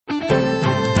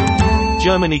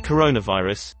Germany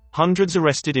coronavirus, hundreds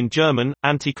arrested in German,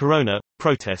 anti-corona,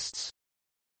 protests.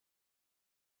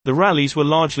 The rallies were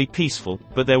largely peaceful,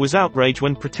 but there was outrage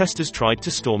when protesters tried to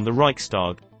storm the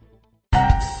Reichstag.